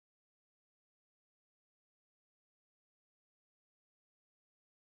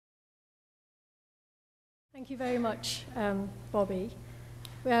Thank you very much, Bobby.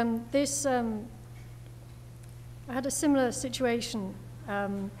 I had a similar situation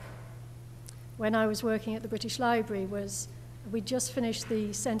when I was working at the British Library. We'd just finished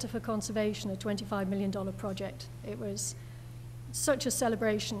the Centre for Conservation, a $25 million project. It was such a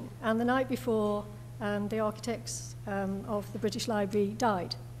celebration. And the night before, the architects of the British Library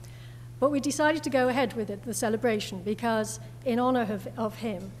died. But we decided to go ahead with it, the celebration, because in honour of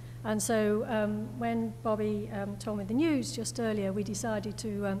him. And so when Bobby told me the news just earlier, we decided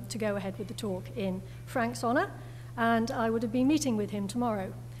to go ahead with the talk in Frank's honour, and I would have been meeting with him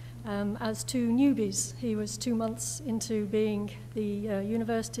tomorrow. As two newbies, he was 2 months into being the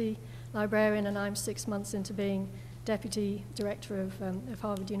university librarian, and I'm 6 months into being deputy director of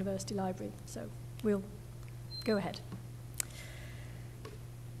Harvard University Library. So we'll go ahead.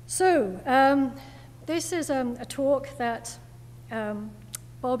 So this is a talk that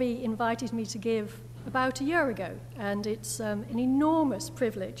Bobby invited me to give about a year ago, and it's an enormous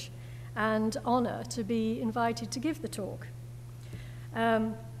privilege and honour to be invited to give the talk.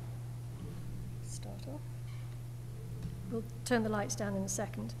 Start off. We'll turn the lights down in a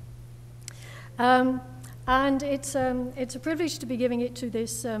second. And it's a privilege to be giving it to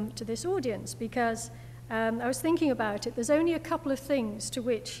this audience, because I was thinking about it. There's only a couple of things to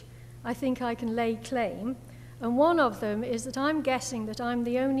which I think I can lay claim. And one of them is that I'm guessing that I'm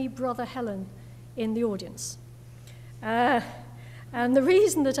the only Brother Helen in the audience. And the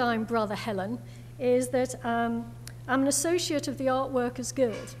reason that I'm Brother Helen is that I'm an associate of the Art Workers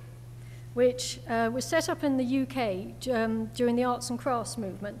Guild, which was set up in the UK during the arts and crafts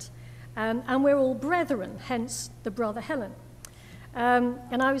movement. And we're all brethren, hence the Brother Helen.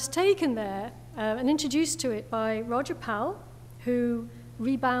 And I was taken there and introduced to it by Roger Powell, who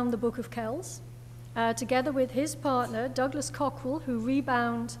rebound the Book of Kells, together with his partner, Douglas Cockrell, who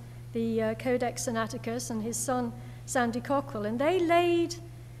rebound the Codex Sinaiticus, and his son, Sandy Cockrell. And they laid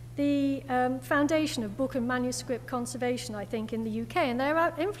the foundation of book and manuscript conservation, I think, in the UK. And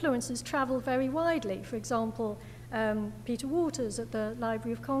their influences travel very widely. For example, Peter Waters at the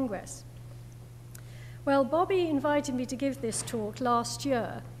Library of Congress. Well, Bobby invited me to give this talk last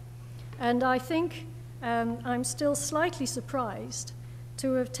year. And I think I'm still slightly surprised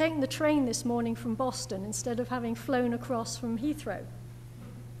to have taken the train this morning from Boston instead of having flown across from Heathrow.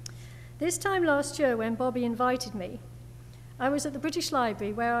 This time last year, when Bobby invited me, I was at the British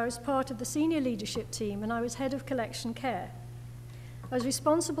Library, where I was part of the senior leadership team, and I was head of collection care. I was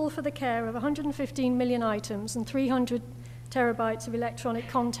responsible for the care of 115 million items and 300 terabytes of electronic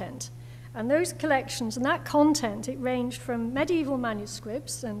content. And those collections and that content, it ranged from medieval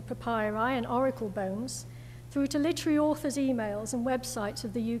manuscripts and papyri and oracle bones, through to literary authors' emails and websites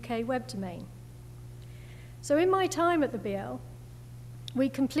of the UK web domain. So in my time at the BL, we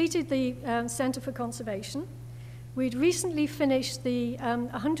completed the Centre for Conservation. We'd recently finished the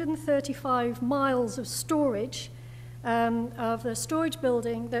 135 miles of storage of the storage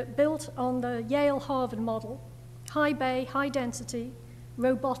building that built on the Yale Harvard model, high bay, high density,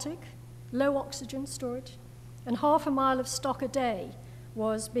 robotic, low oxygen storage, and 1/2 mile of stock a day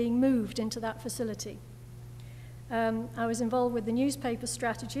was being moved into that facility. I was involved with the newspaper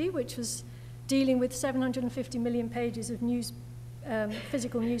strategy, which was dealing with 750 million pages of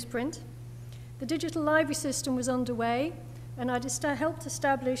physical newsprint. The digital library system was underway, and I helped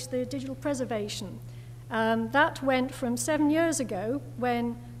establish the digital preservation. That went from 7 years ago,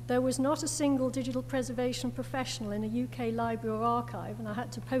 when there was not a single digital preservation professional in a UK library or archive, and I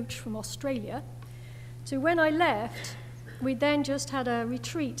had to poach from Australia, to when I left, we then just had a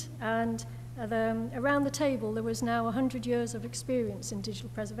retreat, and around the table there was now 100 years of experience in digital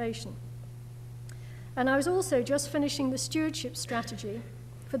preservation. And I was also just finishing the stewardship strategy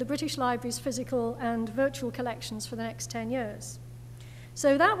for the British Library's physical and virtual collections for the next 10 years.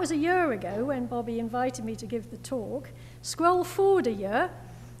 So that was a year ago when Bobby invited me to give the talk. Scroll forward a year,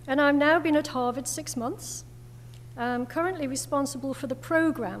 and I've now been at Harvard 6 months. I'm currently responsible for the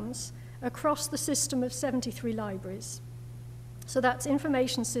programs across the system of 73 libraries. So that's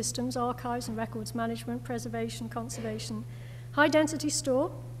information systems, archives and records management, preservation, conservation, high-density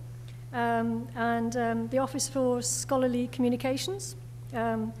store, and the Office for Scholarly Communications,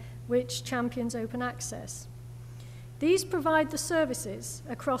 which champions open access. These provide the services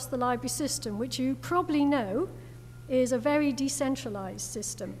across the library system, which you probably know is a very decentralized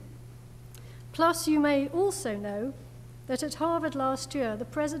system. Plus, you may also know that at Harvard last year, the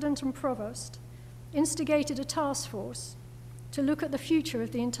president and provost instigated a task force to look at the future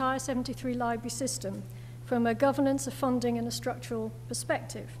of the entire 73 library system from a governance, a funding, and a structural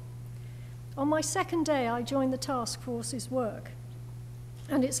perspective. On my second day, I joined the task force's work.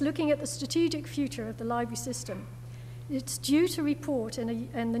 and it's looking at the strategic future of the library system. It's due to report in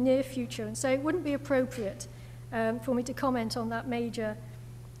the near future, and so it wouldn't be appropriate for me to comment on that major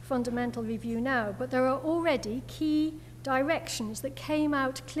fundamental review now, but there are already key directions that came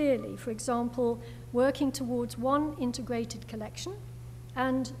out clearly. For example, working towards one integrated collection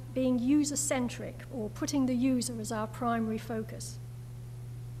and being user-centric, or putting the user as our primary focus.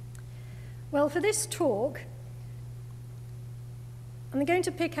 Well, for this talk, I'm going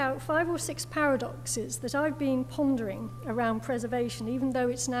to pick out 5 or 6 paradoxes that I've been pondering around preservation, even though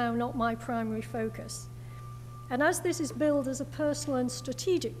it's now not my primary focus. And as this is billed as a personal and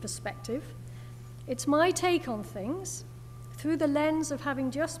strategic perspective, it's my take on things through the lens of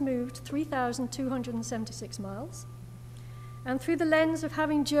having just moved 3,276 miles, and through the lens of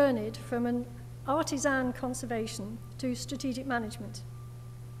having journeyed from an artisan conservation to strategic management.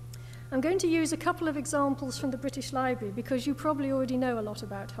 I'm going to use a couple of examples from the British Library because you probably already know a lot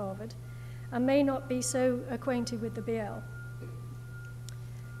about Harvard and may not be so acquainted with the BL.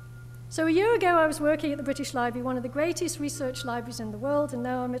 So a year ago I was working at the British Library, one of the greatest research libraries in the world, and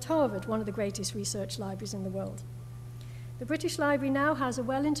now I'm at Harvard, one of the greatest research libraries in the world. The British Library now has a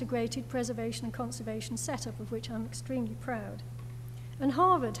well-integrated preservation and conservation setup, of which I'm extremely proud. And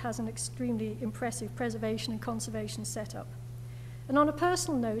Harvard has an extremely impressive preservation and conservation setup. And on a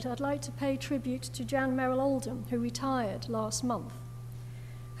personal note, I'd like to pay tribute to Jan Merrill Oldham, who retired last month.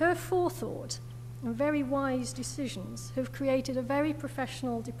 Her forethought and very wise decisions have created a very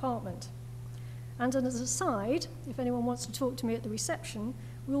professional department. And as an aside, if anyone wants to talk to me at the reception,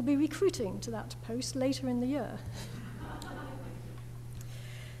 we'll be recruiting to that post later in the year.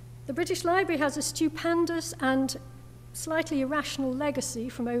 The British Library has a stupendous and slightly irrational legacy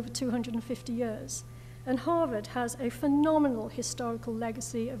from over 250 years, and Harvard has a phenomenal historical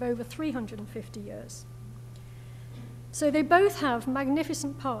legacy of over 350 years. So they both have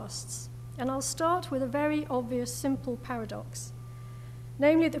magnificent pasts, and I'll start with a very obvious, simple paradox,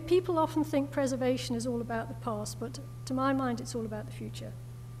 namely that people often think preservation is all about the past, but to my mind it's all about the future.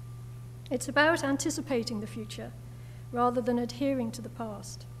 It's about anticipating the future rather than adhering to the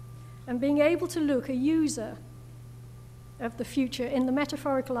past, and being able to look a user of the future in the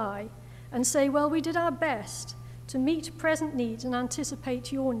metaphorical eye and say, well, we did our best to meet present needs and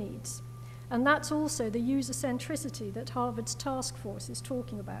anticipate your needs. And that's also the user centricity that Harvard's task force is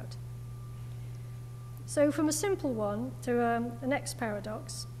talking about. So from a simple one to the next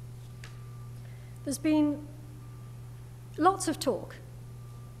paradox, there's been lots of talk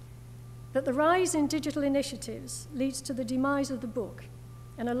that the rise in digital initiatives leads to the demise of the book,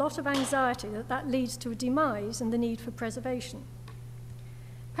 and a lot of anxiety that that leads to a demise in the need for preservation.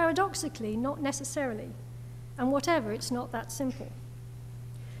 Paradoxically, not necessarily, and whatever, it's not that simple.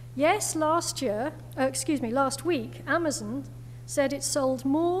 Yes, last week, Amazon said it sold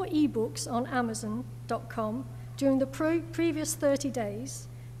more e-books on Amazon.com during the previous 30 days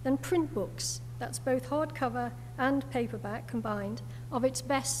than print books, that's both hardcover and paperback combined, of its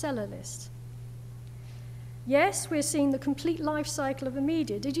bestseller list. Yes, we're seeing the complete life cycle of a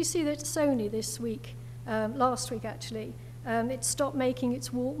media. Did you see that Sony this week, last week actually, it stopped making its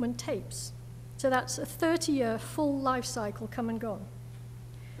Walkman tapes? So that's a 30-year full life cycle come and gone.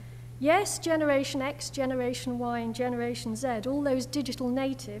 Yes, Generation X, Generation Y, and Generation Z, all those digital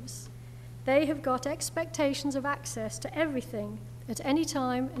natives, they have got expectations of access to everything at any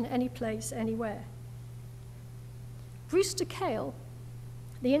time and any place, anywhere. Brewster Kahle,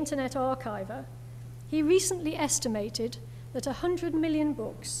 the Internet archiver, he recently estimated that 100 million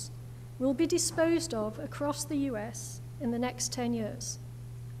books will be disposed of across the US in the next 10 years.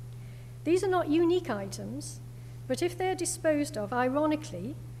 These are not unique items, but if they're disposed of,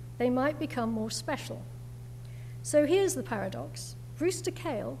 ironically, they might become more special. So here's the paradox. Brewster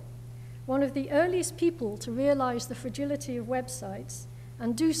Kahle, one of the earliest people to realize the fragility of websites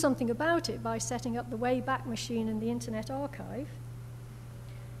and do something about it by setting up the Wayback Machine and the Internet Archive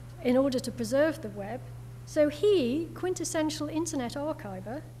in order to preserve the web, so he, quintessential Internet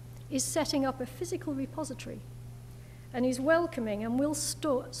archiver, is setting up a physical repository, and he's welcoming and will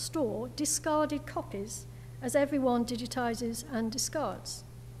store discarded copies as everyone digitizes and discards.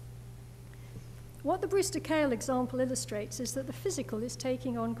 What the Brewster Kahle example illustrates is that the physical is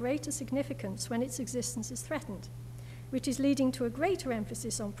taking on greater significance when its existence is threatened, which is leading to a greater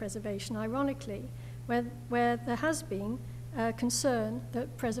emphasis on preservation, ironically, where there has been concern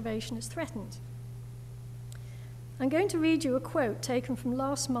that preservation is threatened. I'm going to read you a quote taken from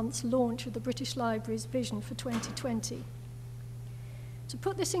last month's launch of the British Library's vision for 2020. To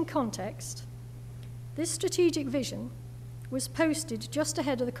put this in context, this strategic vision was posted just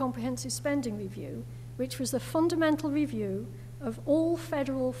ahead of the Comprehensive Spending Review, which was the fundamental review of all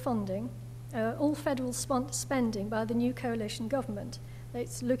federal funding, all federal spending by the new coalition government.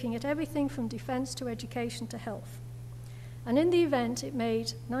 It's looking at everything from defence to education to health. And in the event, it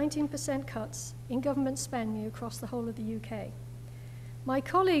made 19% cuts in government spending across the whole of the UK. My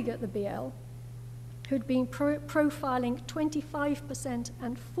colleague at the BL, who'd been profiling 25%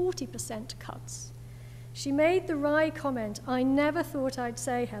 and 40% cuts, she made the wry comment, "I never thought I'd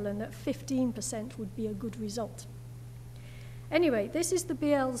say, Helen, that 15% would be a good result." Anyway, this is the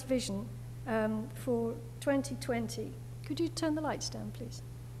BL's vision for 2020. Could you turn the lights down, please?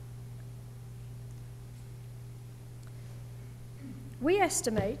 We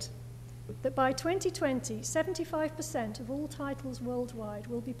estimate that by 2020, 75% of all titles worldwide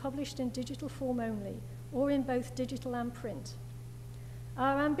will be published in digital form only, or in both digital and print.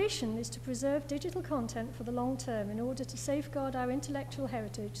 Our ambition is to preserve digital content for the long term in order to safeguard our intellectual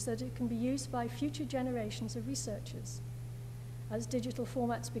heritage so that it can be used by future generations of researchers. As digital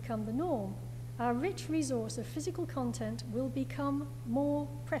formats become the norm, our rich resource of physical content will become more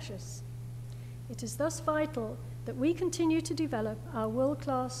precious. It is thus vital that we continue to develop our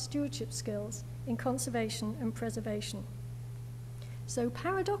world-class stewardship skills in conservation and preservation. So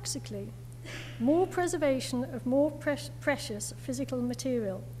paradoxically, more preservation of more precious physical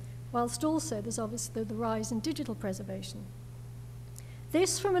material, whilst also there's obviously the rise in digital preservation.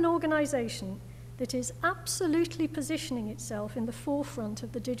 This from an organisation that is absolutely positioning itself in the forefront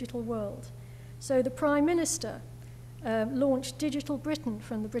of the digital world. So the Prime Minister launched Digital Britain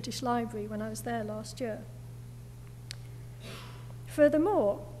from the British Library when I was there last year.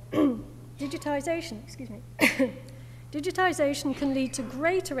 Furthermore, digitisation can lead to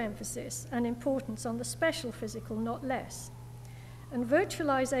greater emphasis and importance on the special physical, not less. And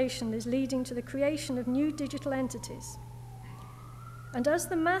virtualisation is leading to the creation of new digital entities. And as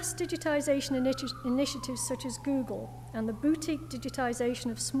the mass digitisation initiatives such as Google and the boutique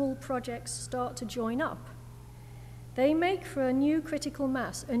digitisation of small projects start to join up, they make for a new critical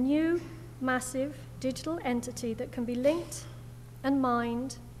mass, a new massive digital entity that can be linked and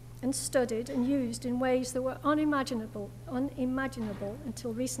mined and studied and used in ways that were unimaginable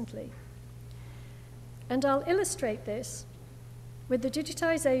until recently. And I'll illustrate this with the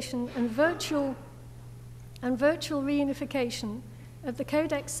digitisation and virtual reunification of the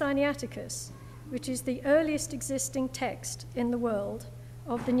Codex Sinaiticus, which is the earliest existing text in the world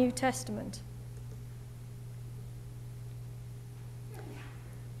of the New Testament.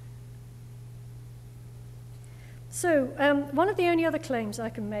 So one of the only other claims I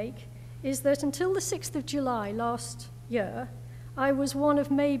can make is that until the 6th of July last year, I was one of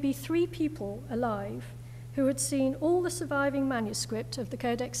maybe 3 people alive who had seen all the surviving manuscript of the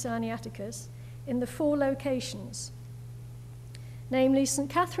Codex Sinaiticus in the 4 locations, namely St.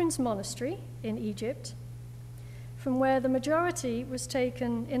 Catherine's Monastery in Egypt, from where the majority was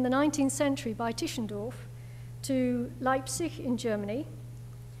taken in the 19th century by Tischendorf, to Leipzig in Germany,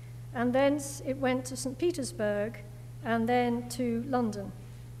 and thence it went to St. Petersburg, and then to London.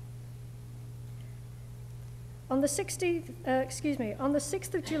 On the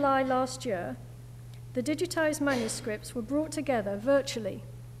 6th of July last year, the digitized manuscripts were brought together virtually.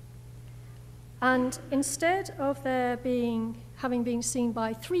 And instead of their having been seen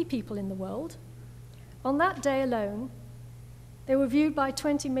by 3 people in the world, on that day alone, they were viewed by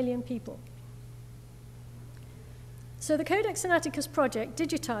 20 million people. So the Codex Sinaiticus project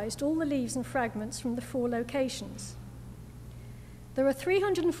digitized all the leaves and fragments from the 4 locations. There are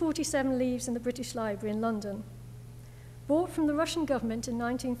 347 leaves in the British Library in London, bought from the Russian government in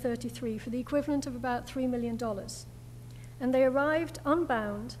 1933 for the equivalent of about $3 million. And they arrived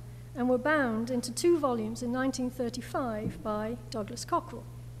unbound and were bound into 2 volumes in 1935 by Douglas Cockrell.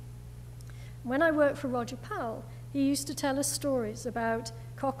 When I worked for Roger Powell, he used to tell us stories about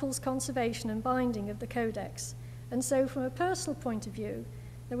Cockrell's conservation and binding of the Codex. And so from a personal point of view,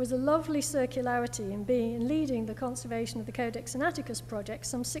 there was a lovely circularity in leading the conservation of the Codex Sinaiticus project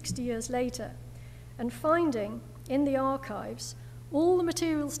some 60 years later, and finding in the archives all the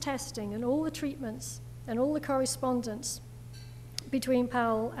materials testing and all the treatments and all the correspondence between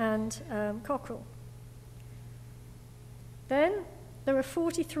Powell and Cockrell. Then there are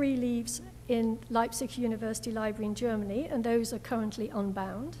 43 leaves in Leipzig University Library in Germany, and those are currently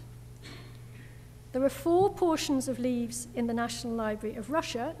unbound. There are 4 portions of leaves in the National Library of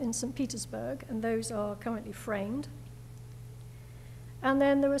Russia in St. Petersburg, and those are currently framed. And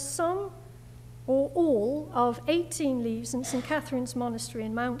then there are some or all of 18 leaves in St. Catherine's Monastery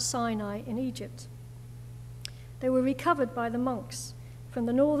in Mount Sinai in Egypt. They were recovered by the monks from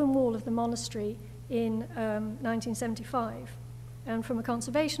the northern wall of the monastery in 1975. And from a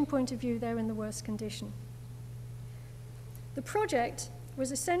conservation point of view, they're in the worst condition. The project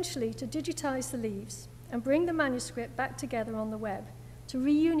was essentially to digitize the leaves and bring the manuscript back together on the web, to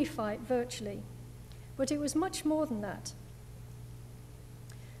reunify it virtually. But it was much more than that.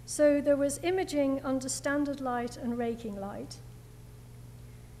 So there was imaging under standard light and raking light.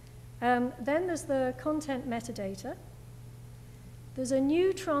 Then there's the content metadata. There's a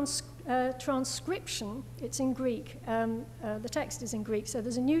new transcription. It's in Greek. The text is in Greek, so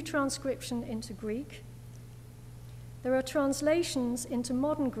there's a new transcription into Greek. There are translations into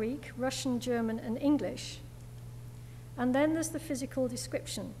modern Greek, Russian, German, and English. And then there's the physical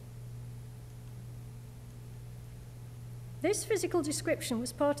description. This physical description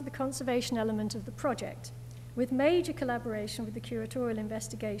was part of the conservation element of the project, with major collaboration with the curatorial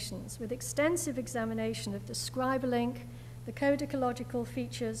investigations, with extensive examination of the scriber link, the code ecological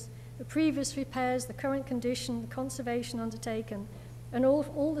features, the previous repairs, the current condition, the conservation undertaken, and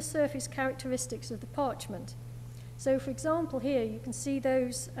all the surface characteristics of the parchment. So, for example, here you can see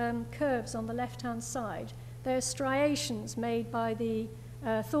those curves on the left-hand side. They're striations made by the,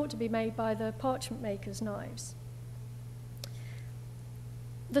 thought to be made by the parchment maker's knives.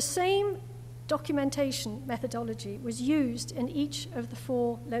 The same documentation methodology was used in each of the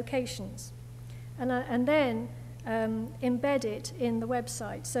 4 locations, and then embed it in the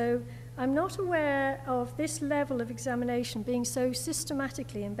website. So I'm not aware of this level of examination being so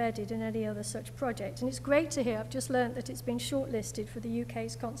systematically embedded in any other such project. And it's great to hear. I've just learned that it's been shortlisted for the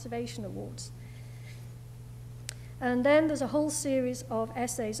UK's Conservation Awards. And then there's a whole series of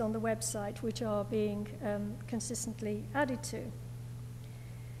essays on the website which are being consistently added to.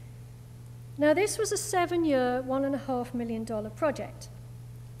 Now, this was a 7-year, $1.5 million project.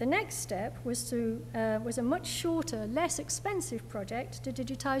 The next step was a much shorter, less expensive project to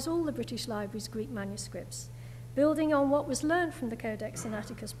digitize all the British Library's Greek manuscripts, building on what was learned from the Codex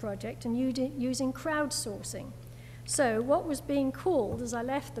Sinaiticus project and using crowdsourcing. So what was being called, as I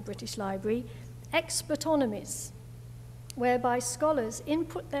left the British Library, expertonomies, whereby scholars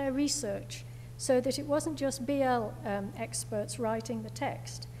input their research so that it wasn't just BL experts writing the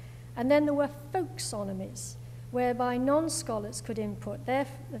text. And then there were folksonomies, whereby non-scholars could input.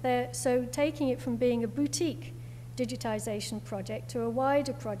 So taking it from being a boutique digitization project to a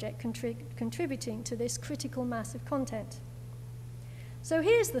wider project contributing to this critical mass of content. So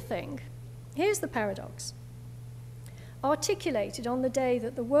here's the thing. Here's the paradox. Articulated on the day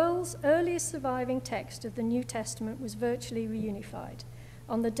that the world's earliest surviving text of the New Testament was virtually reunified,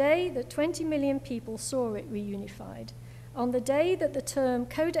 on the day that 20 million people saw it reunified, on the day that the term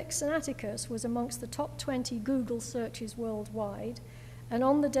Codex Sinaiticus was amongst the top 20 Google searches worldwide, and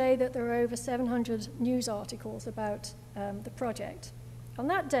on the day that there were over 700 news articles about the project. On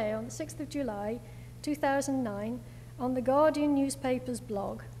that day, on the 6th of July, 2009, on the Guardian newspaper's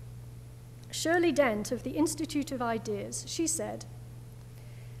blog, Shirley Dent of the Institute of Ideas, she said,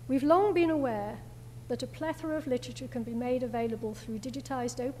 "We've long been aware that a plethora of literature can be made available through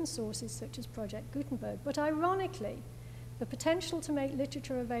digitized open sources such as Project Gutenberg, but ironically, the potential to make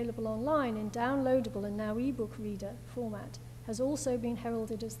literature available online in downloadable and now e-book reader format has also been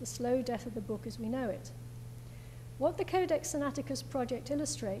heralded as the slow death of the book as we know it. What the Codex Sinaiticus project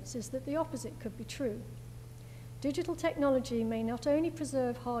illustrates is that the opposite could be true. Digital technology may not only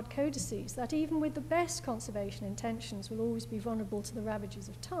preserve hard codices that even with the best conservation intentions will always be vulnerable to the ravages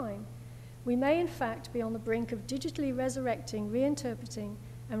of time, we may in fact be on the brink of digitally resurrecting, reinterpreting,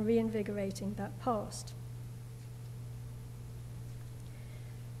 and reinvigorating that past."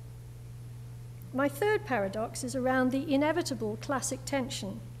 My third paradox is around the inevitable classic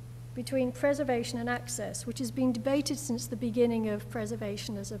tension between preservation and access, which has been debated since the beginning of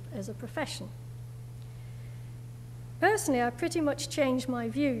preservation as a profession. Personally, I've pretty much changed my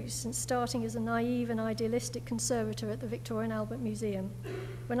views since starting as a naive and idealistic conservator at the Victoria and Albert Museum,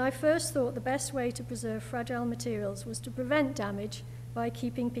 when I first thought the best way to preserve fragile materials was to prevent damage by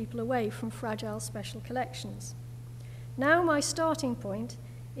keeping people away from fragile special collections. Now my starting point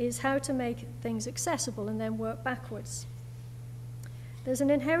is how to make things accessible and then work backwards. There's an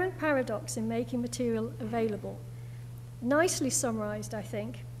inherent paradox in making material available, nicely summarized, I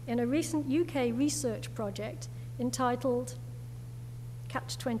think, in a recent UK research project entitled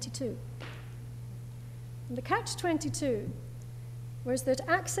Catch-22. And the Catch-22 was that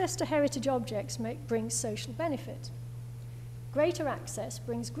access to heritage objects brings social benefit. Greater access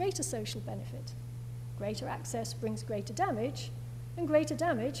brings greater social benefit. Greater access brings greater damage, and greater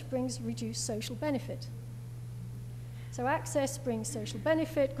damage brings reduced social benefit. So access brings social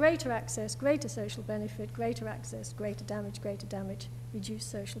benefit, greater access, greater social benefit, greater access, greater damage, reduced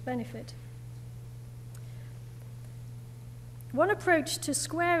social benefit. One approach to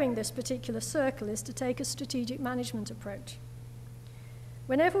squaring this particular circle is to take a strategic management approach.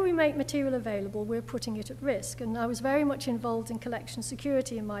 Whenever we make material available, we're putting it at risk. And I was very much involved in collection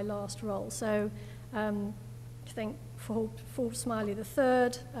security in my last role. So I think for Smiley III,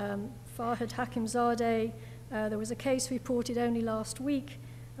 Farhad Hakimzadeh, there was a case reported only last week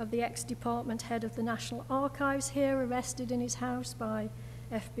of the ex-department head of the National Archives here arrested in his house by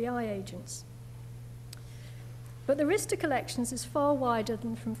FBI agents. But the risk to collections is far wider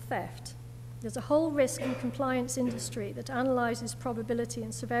than from theft. There's a whole risk and compliance industry that analyzes probability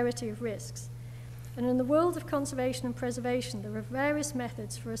and severity of risks. And in the world of conservation and preservation, there are various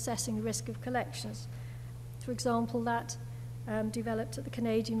methods for assessing risk of collections. For example, that developed at the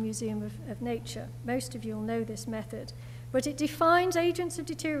Canadian Museum of Nature. Most of you will know this method. But it defines agents of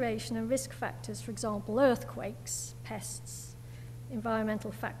deterioration and risk factors, for example, earthquakes, pests,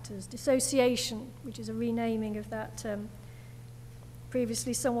 environmental factors, dissociation, which is a renaming of that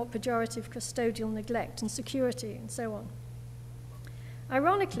previously somewhat pejorative custodial neglect, and security, and so on.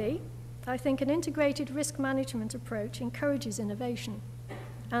 Ironically, I think an integrated risk management approach encourages innovation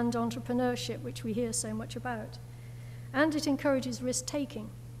and entrepreneurship, which we hear so much about. And it encourages risk-taking,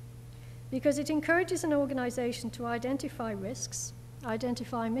 because it encourages an organization to identify risks,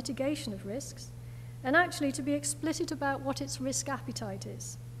 identify mitigation of risks, and actually to be explicit about what its risk appetite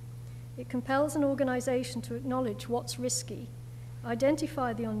is. It compels an organization to acknowledge what's risky,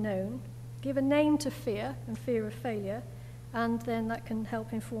 identify the unknown, give a name to fear and fear of failure, and then that can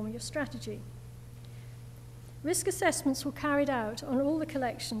help inform your strategy. Risk assessments were carried out on all the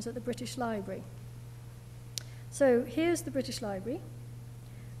collections at the British Library. So here's the British Library,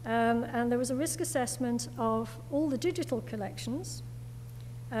 and there was a risk assessment of all the digital collections,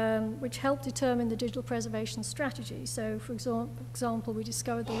 which helped determine the digital preservation strategy. So, for example, we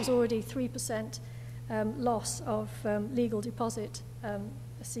discovered there was already 3% loss of legal deposit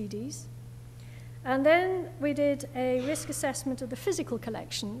CDs. And then we did a risk assessment of the physical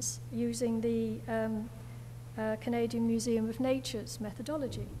collections using the Canadian Museum of Nature's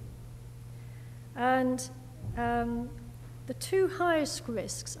methodology. And the two highest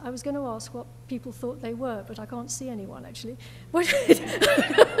risks, I was going to ask what people thought they were, but I can't see anyone, actually. Would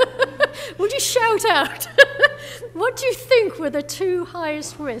you shout out? What do you think were the two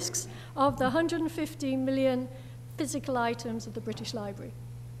highest risks of the 115 million physical items of the British Library?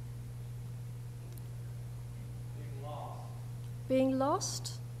 Being lost. Being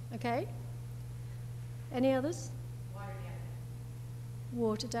lost, okay. Any others? Water damage.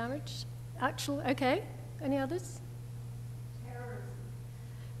 Water damage. Actual, okay. Any others?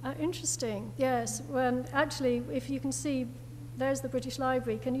 Interesting, yes. Actually, if you can see, there's the British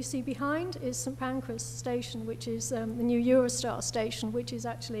Library. Can you see behind is St Pancras Station, which is the new Eurostar station, which is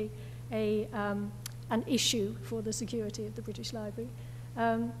actually an issue for the security of the British Library.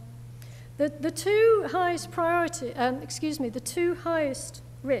 The two highest the two highest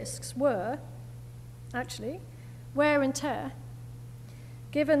risks were, actually, wear and tear,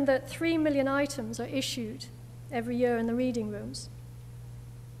 given that 3 million items are issued every year in the reading rooms,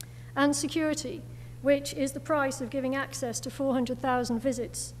 and security, which is the price of giving access to 400,000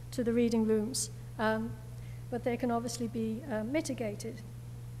 visits to the reading rooms, but they can obviously be mitigated.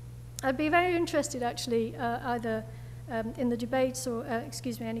 I'd be very interested, actually, either in the debates or,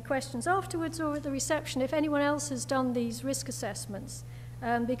 any questions afterwards or at the reception, if anyone else has done these risk assessments,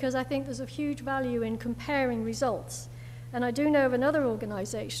 because I think there's a huge value in comparing results. And I do know of another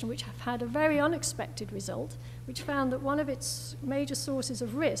organization which have had a very unexpected result, which found that one of its major sources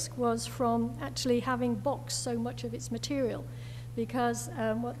of risk was from actually having boxed so much of its material, because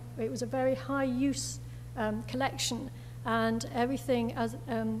it was a very high-use collection, and everything as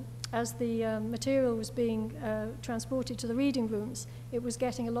the material was being transported to the reading rooms, it was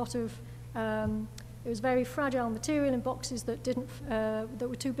getting a lot of, it was very fragile material in boxes that that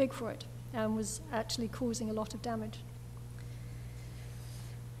were too big for it, and was actually causing a lot of damage.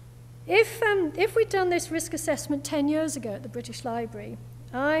 If we'd done this risk assessment 10 years ago at the British Library,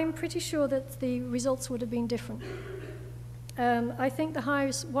 I'm pretty sure that the results would have been different. I think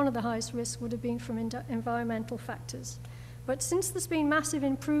one of the highest risks would have been from environmental factors. But since there's been massive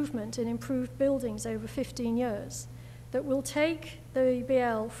improvement in improved buildings over 15 years, that will take the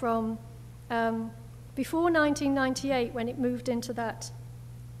BL from before 1998, when it moved into that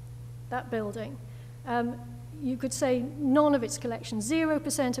building, you could say none of its collections,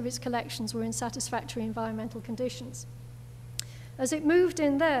 0% of its collections were in satisfactory environmental conditions. As it moved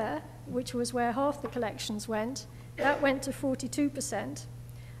in there, which was where half the collections went, that went to 42%.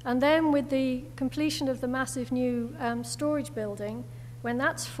 And then with the completion of the massive new storage building, When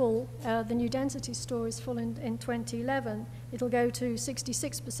that's full, the new density store is full in 2011, it'll go to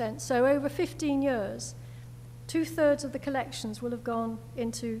 66%. So over 15 years, 2/3 of the collections will have gone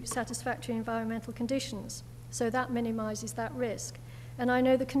into satisfactory environmental conditions. So that minimizes that risk. And I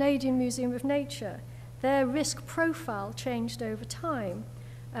know the Canadian Museum of Nature, their risk profile changed over time.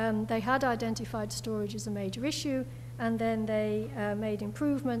 They had identified storage as a major issue, and then they made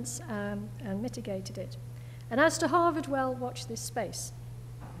improvements and mitigated it. And as to Harvard, well, watch this space.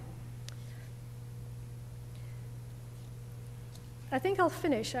 I think I'll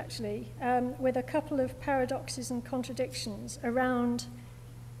finish, actually, with a couple of paradoxes and contradictions around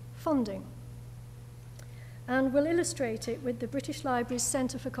funding. And we'll illustrate it with the British Library's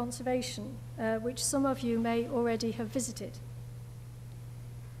Centre for Conservation, which some of you may already have visited.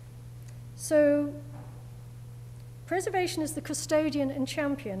 So, preservation is the custodian and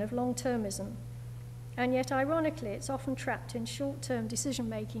champion of long-termism, and yet, ironically, it's often trapped in short-term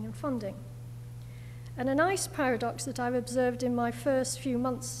decision-making and funding. And a nice paradox that I've observed in my first few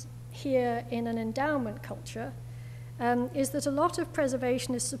months here in an endowment culture is that a lot of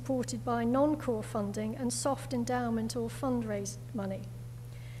preservation is supported by non-core funding and soft endowment or fundraised money.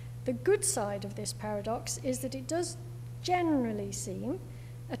 The good side of this paradox is that it does generally seem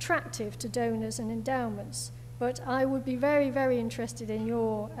attractive to donors and endowments, but I would be very, very interested in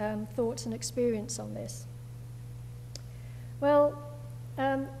your thoughts and experience on this. Well,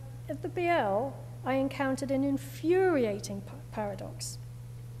 at the BL, I encountered an infuriating paradox.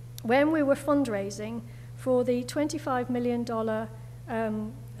 When we were fundraising for the $25 million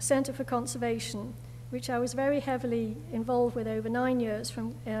Centre for Conservation, which I was very heavily involved with over 9 years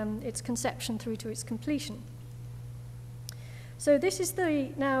from its conception through to its completion. So this is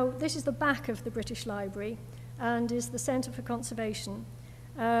the back of the British Library and is the Centre for Conservation,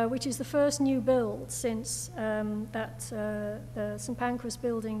 which is the first new build since the St Pancras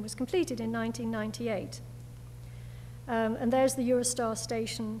building was completed in 1998. And there's the Eurostar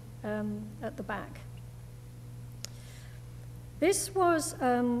station at the back. This was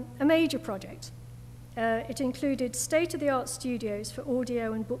a major project. It included state-of-the-art studios for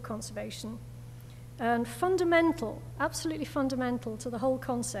audio and book conservation. And fundamental, absolutely fundamental to the whole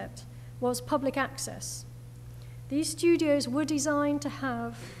concept was public access. These studios were designed to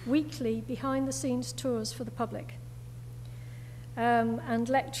have weekly behind-the-scenes tours for the public, and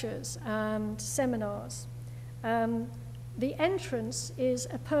lectures and seminars. The entrance is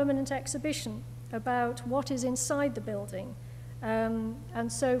a permanent exhibition about what is inside the building.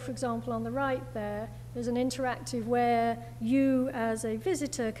 And so, for example, on the right there's an interactive where you, as a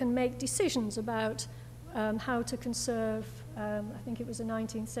visitor, can make decisions about how to conserve, I think it was a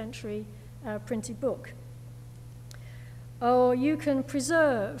 19th century printed book. Or you can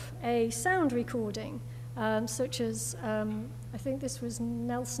preserve a sound recording, such as, I think this was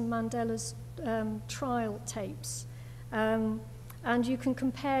Nelson Mandela's trial tapes. And you can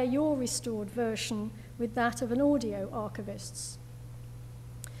compare your restored version with that of an audio archivist's.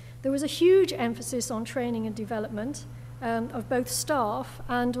 There was a huge emphasis on training and development of both staff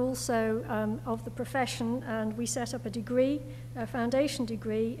and also of the profession, and we set up a foundation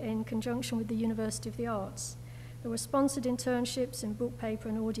degree in conjunction with the University of the Arts. There were sponsored internships in book, paper,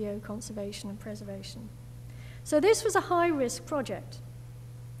 and audio conservation and preservation. So this was a high-risk project.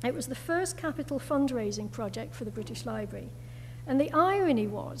 It was the first capital fundraising project for the British Library. And the irony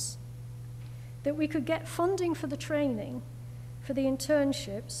was that we could get funding for the training, for the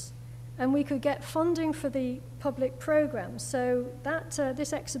internships, and we could get funding for the public programs. So that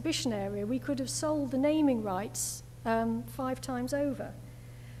this exhibition area, we could have sold the naming rights 5 times over.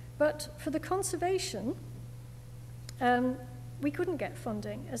 But for the conservation, we couldn't get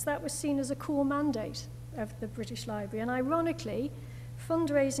funding, as that was seen as a core mandate of the British Library. And ironically,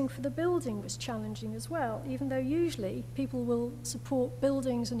 fundraising for the building was challenging as well, even though usually people will support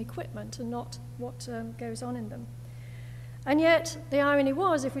buildings and equipment and not what goes on in them. And yet, the irony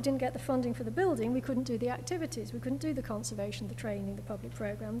was, if we didn't get the funding for the building, we couldn't do the activities. We couldn't do the conservation, the training, the public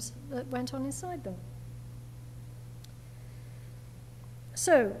programs that went on inside them.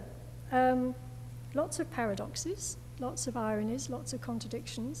 So, lots of paradoxes, lots of ironies, lots of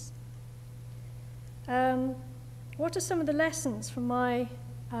contradictions. What are some of the lessons from my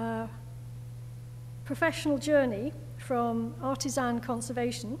professional journey from artisan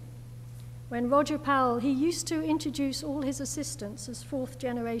conservation? When Roger Powell, he used to introduce all his assistants as 4th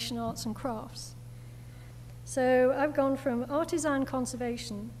generation arts and crafts. So I've gone from artisan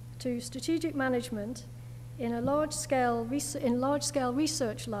conservation to strategic management in large-scale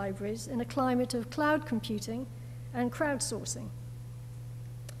research libraries in a climate of cloud computing and crowdsourcing.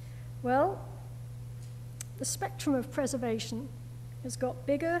 Well, the spectrum of preservation has got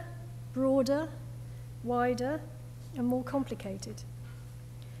bigger, broader, wider, and more complicated.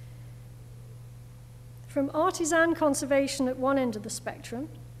 From artisan conservation at one end of the spectrum,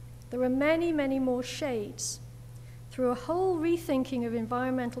 there are many, many more shades through a whole rethinking of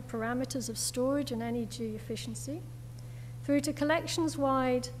environmental parameters of storage and energy efficiency, through to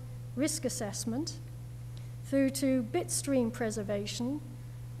collections-wide risk assessment, through to bit stream preservation,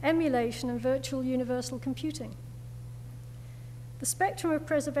 emulation, and virtual universal computing. The spectrum of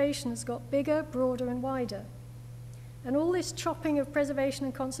preservation has got bigger, broader, and wider. And all this chopping of preservation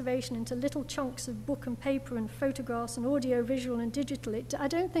and conservation into little chunks of book and paper and photographs and audio, visual, and digital, I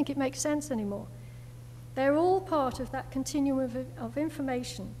don't think it makes sense anymore. They're all part of that continuum of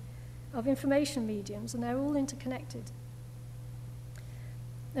information mediums, and they're all interconnected.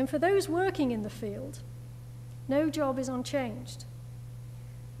 And for those working in the field, no job is unchanged.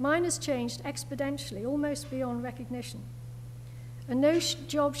 Mine has changed exponentially, almost beyond recognition. And no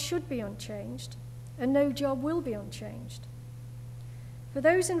job should be unchanged, and no job will be unchanged. For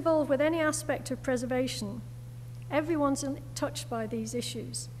those involved with any aspect of preservation, everyone's touched by these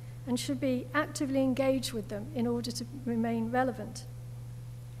issues and should be actively engaged with them in order to remain relevant.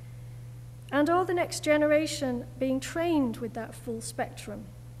 And are the next generation being trained with that full spectrum?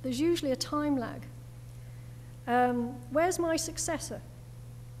 There's usually a time lag. Where's my successor?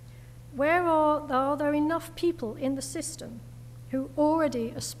 Where are there enough people in the system who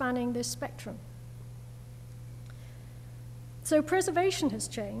already are spanning this spectrum? So preservation has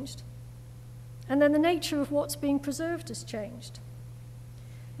changed, and then the nature of what's being preserved has changed.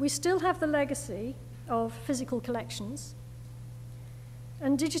 We still have the legacy of physical collections,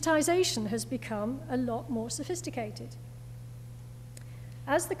 and digitization has become a lot more sophisticated.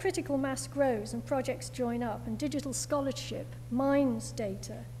 As the critical mass grows and projects join up and digital scholarship mines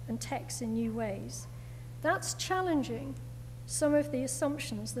data and texts in new ways, that's challenging some of the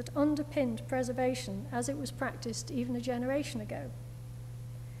assumptions that underpinned preservation as it was practiced even a generation ago.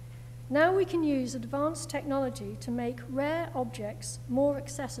 Now we can use advanced technology to make rare objects more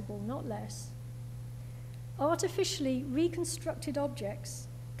accessible, not less. Artificially reconstructed objects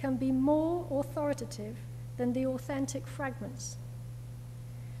can be more authoritative than the authentic fragments.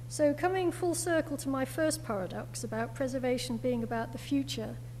 So coming full circle to my first paradox about preservation being about the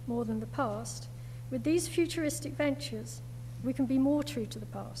future more than the past, with these futuristic ventures, we can be more true to the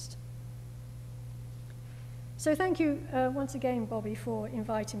past. So thank you once again, Bobby, for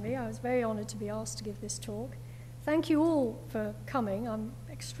inviting me. I was very honored to be asked to give this talk. Thank you all for coming. I'm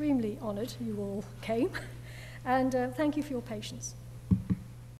extremely honored you all came. And thank you for your patience.